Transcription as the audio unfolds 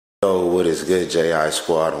Yo, what is good, JI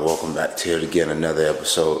Squad, and welcome back to yet again another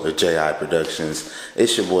episode of JI Productions.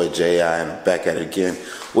 It's your boy JI, and I'm back at it again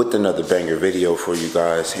with another banger video for you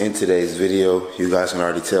guys. In today's video, you guys can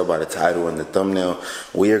already tell by the title and the thumbnail,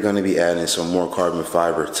 we are going to be adding some more carbon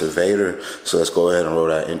fiber to Vader. So let's go ahead and roll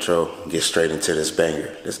that intro and get straight into this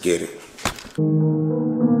banger. Let's get it.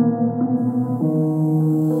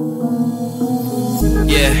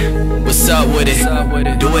 Yeah, what's up with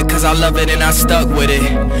it? Do it cause I love it and I stuck with it.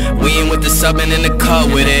 We ain't with the subbing in the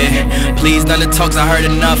cut with it. Please none of the talks, I heard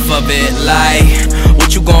enough of it. Like,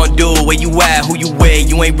 what you gonna do? Where you at? Who you with?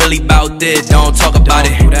 You ain't really bout this, don't talk about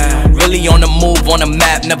it. Really on the move, on the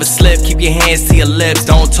map, never slip. Keep your hands to your lips,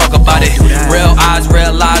 don't talk about it. Real eyes,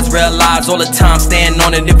 real lives all the time. Stand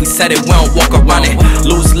on it, if we said it, we don't walk around it.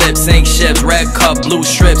 Loose lips, sink ships, red cup, blue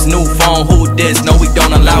strips, new phone, who this? No, we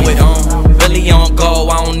don't allow it. Really on go,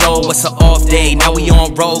 I don't know what's an off day. Now we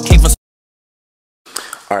on road, came from.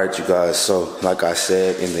 Alright you guys, so like I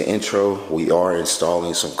said in the intro, we are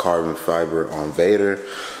installing some carbon fiber on Vader.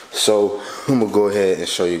 So I'm gonna go ahead and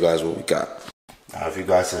show you guys what we got. Now if you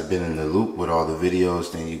guys have been in the loop with all the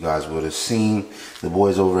videos, then you guys would have seen the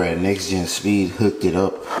boys over at Next Gen Speed hooked it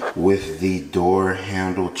up with the door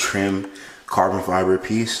handle trim carbon fiber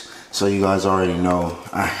piece. So you guys already know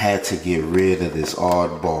I had to get rid of this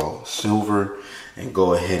oddball silver and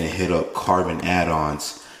go ahead and hit up carbon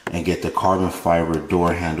add-ons and get the carbon fiber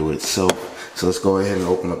door handle itself. So let's go ahead and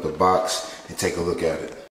open up the box and take a look at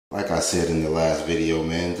it. Like I said in the last video,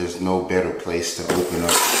 man, there's no better place to open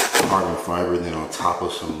up carbon fiber than on top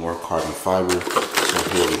of some more carbon fiber. So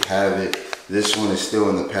here we have it. This one is still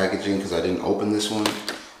in the packaging because I didn't open this one,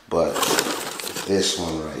 but this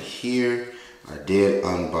one right here I did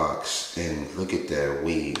unbox, and look at that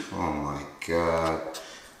weave. Oh my god.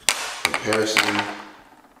 Comparison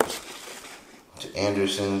to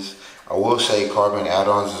Anderson's. I will say carbon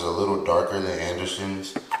add-ons is a little darker than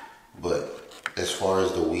Anderson's, but as far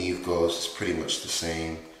as the weave goes, it's pretty much the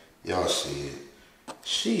same. Y'all see it.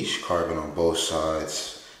 Sheesh, carbon on both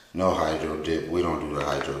sides. No hydro dip. We don't do the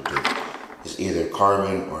hydro dip. It's either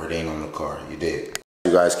carbon or it ain't on the car. You dig?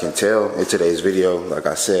 You guys can tell in today's video, like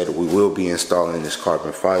I said, we will be installing this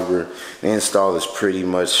carbon fiber. The install is pretty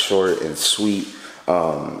much short and sweet.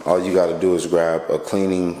 All you got to do is grab a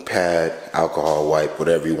cleaning pad, alcohol wipe,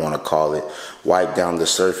 whatever you want to call it. Wipe down the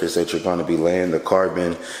surface that you're going to be laying the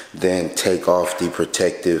carbon, then take off the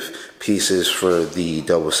protective pieces for the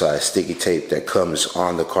double-sided sticky tape that comes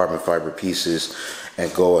on the carbon fiber pieces,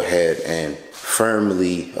 and go ahead and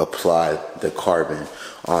firmly apply the carbon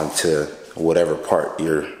onto whatever part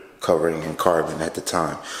you're covering in carbon at the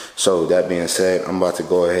time. So that being said, I'm about to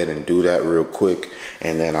go ahead and do that real quick,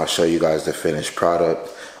 and then I'll show you guys the finished product.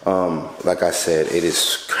 Like I said, it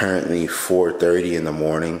is currently 4:30 in the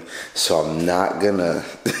morning, so I'm not gonna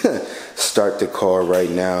start the car right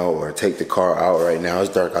now or take the car out right now.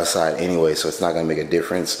 It's dark outside anyway, so it's not gonna make a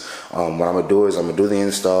difference. What I'm gonna do is I'm gonna do the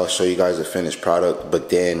install, show you guys the finished product, but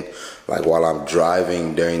then like while I'm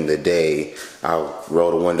driving during the day, I'll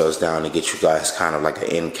roll the windows down to get you guys kind of like an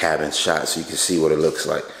in-cabin shot so you can see what it looks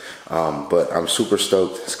like. But I'm super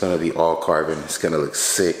stoked. It's gonna be all carbon. It's gonna look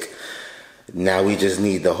sick. Now we just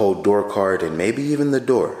need the whole door card and maybe even the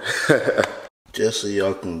door. Just so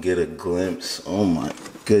y'all can get a glimpse. Oh my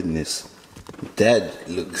goodness. That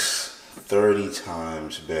looks 30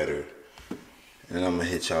 times better. And I'm gonna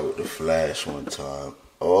hit y'all with the flash one time.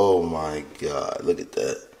 Oh my god, look at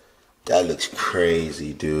that. That looks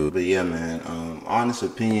crazy, dude. But yeah, man, honest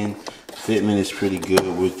opinion, fitment is pretty good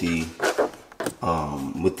with the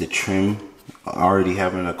trim. Already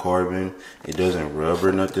having a carbon, it doesn't rub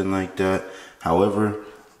or nothing like that. However,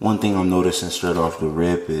 one thing I'm noticing straight off the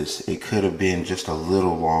rip is it could have been just a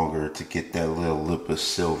little longer to get that little lip of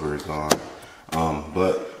silver gone.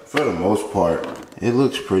 But for the most part, it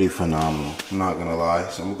looks pretty phenomenal. I'm not gonna lie.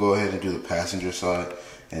 So I'm gonna go ahead and do the passenger side,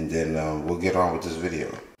 and then we'll get on with this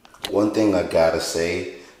video. One thing I gotta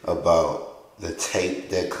say about the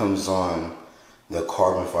tape that comes on the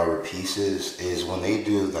carbon fiber pieces is when they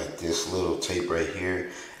do like this little tape right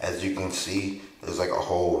here, as you can see, there's like a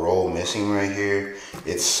whole roll missing right here.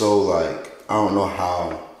 It's so like, I don't know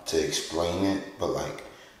how to explain it, but like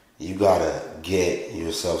you gotta get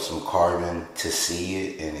yourself some carbon to see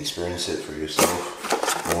it and experience it for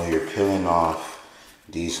yourself. And when you're peeling off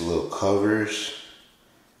these little covers,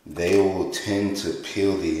 they will tend to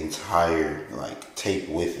peel the entire like tape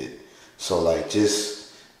with it. So like just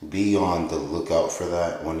be on the lookout for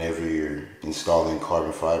that whenever you're installing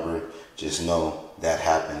carbon fiber. Just know that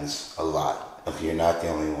happens a lot if you're not the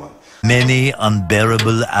only one. Many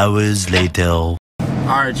unbearable hours later.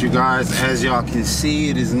 Alright you guys, as y'all can see,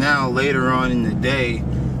 it is now later on in the day.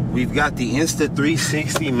 We've got the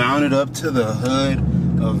Insta360 mounted up to the hood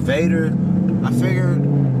of Vader. I figured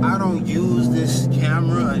I don't use this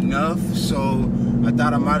camera enough, so I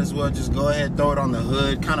thought I might as well just go ahead, throw it on the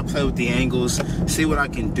hood, kind of play with the angles, see what I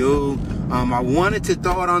can do. I wanted to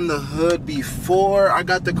throw it on the hood before I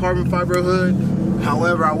got the carbon fiber hood.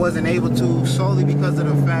 However, I wasn't able to, solely because of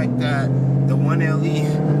the fact that the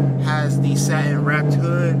 1LE has the satin wrapped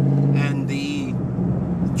hood and the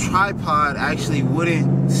tripod actually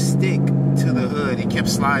wouldn't stick to the hood. It kept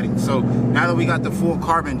sliding. So now that we got the full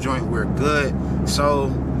carbon joint, we're good. So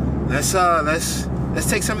let's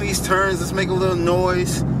take some of these turns. Let's make a little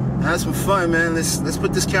noise and have some fun, man. Let's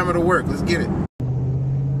put this camera to work. Let's get it.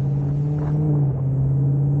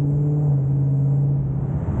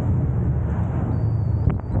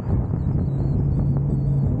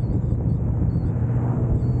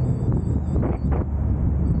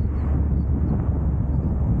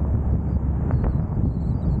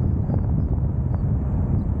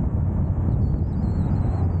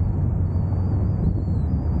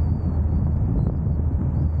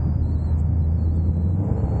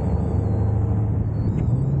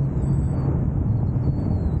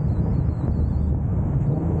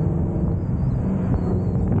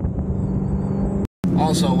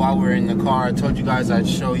 Also, while we're in the car, I told you guys I'd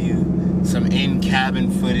show you some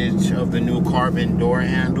in-cabin footage of the new carbon door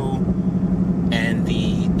handle and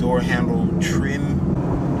the door handle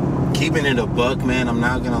trim. Keeping it a buck, man, I'm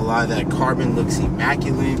not gonna lie, that carbon looks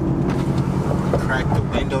immaculate. Crack the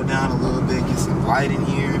window down a little bit, get some light in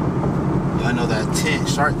here. Y'all know that tint,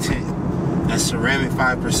 shark tint, that ceramic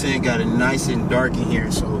 5% got it nice and dark in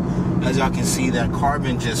here. So as y'all can see, that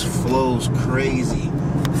carbon just flows crazy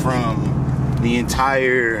from the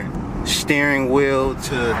entire steering wheel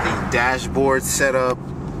to the dashboard setup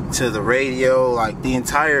to the radio, like the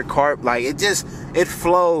entire carb, like it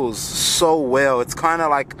flows so well. It's kind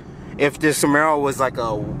of like if this Camaro was like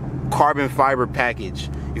a carbon fiber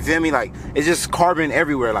package. You feel me? Like it's just carbon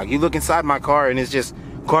everywhere. Like you look inside my car and it's just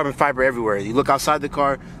carbon fiber everywhere. You look outside the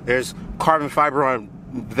car, there's carbon fiber on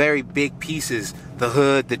very big pieces. The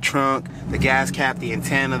hood, the trunk, the gas cap, the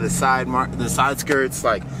antenna, the side skirts.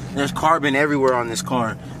 Like there's carbon everywhere on this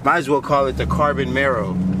car. Might as well call it the carbon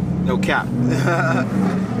marrow. No cap.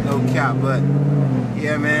 No cap. But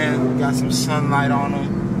yeah, man, got some sunlight on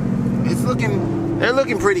them. They're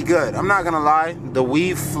looking pretty good. I'm not gonna lie. The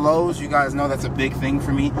weave flows. You guys know that's a big thing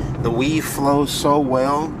for me. The weave flows so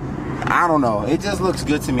well. I don't know, it just looks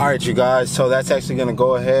good to me. All right, you guys, so that's actually gonna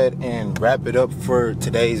go ahead and wrap it up for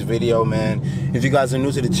today's video, man. If you guys are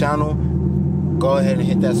new to the channel, go ahead and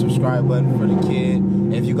hit that subscribe button for the kid.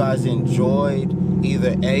 If you guys enjoyed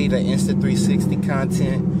either A, the Insta360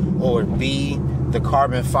 content, or B, the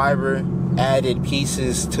carbon fiber added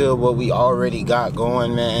pieces to what we already got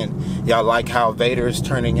going, man, y'all like how Vader is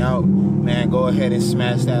turning out, man, go ahead and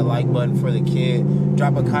smash that like button for the kid.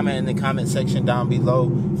 Drop a comment in the comment section down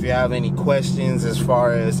below if you have any questions as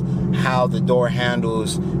far as how the door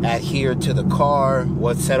handles adhere to the car,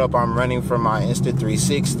 what setup I'm running for my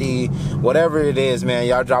Insta360, whatever it is, man,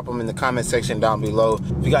 y'all drop them in the comment section down below.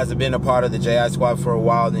 If you guys have been a part of the JI Squad for a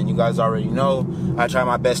while, then you guys already know I try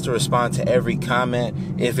my best to respond to every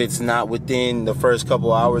comment. If it's not within the first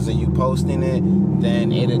couple hours of you posting it,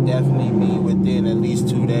 then it'll definitely be within at least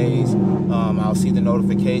 2 days. I'll see the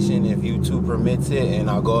notification if YouTube permits it, and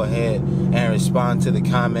I'll go ahead and respond to the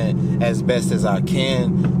comment as best as I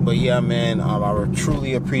can. But yeah, man, I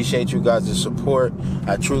truly appreciate you guys' support.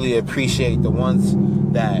 I truly appreciate the ones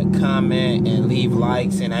that comment and leave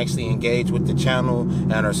likes and actually engage with the channel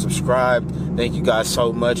and are subscribed. Thank you guys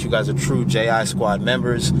so much. You guys are true JI Squad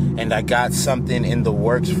members, and I got something in the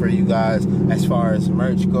works for you guys as far as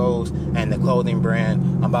merch goes and the clothing brand.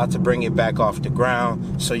 I'm about to bring it back off the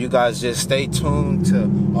ground, so you guys just stay tuned to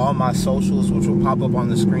all my socials, which will pop up on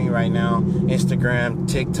the screen right now: Instagram,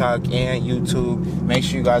 TikTok, and YouTube. Make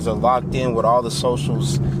sure you guys are locked in with all the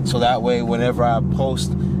socials, so that way whenever I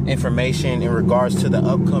post information in regards to the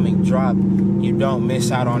upcoming drop, you don't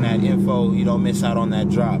miss out on that info, you don't miss out on that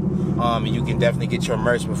drop, and you can definitely get your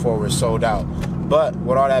merch before we're sold out. But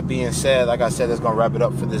with all that being said, like I said, that's gonna wrap it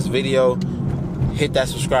up for this video. Hit that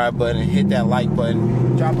subscribe button, hit that like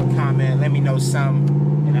button, drop a comment, let me know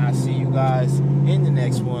something, and I'll see you guys in the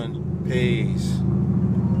next one. Peace.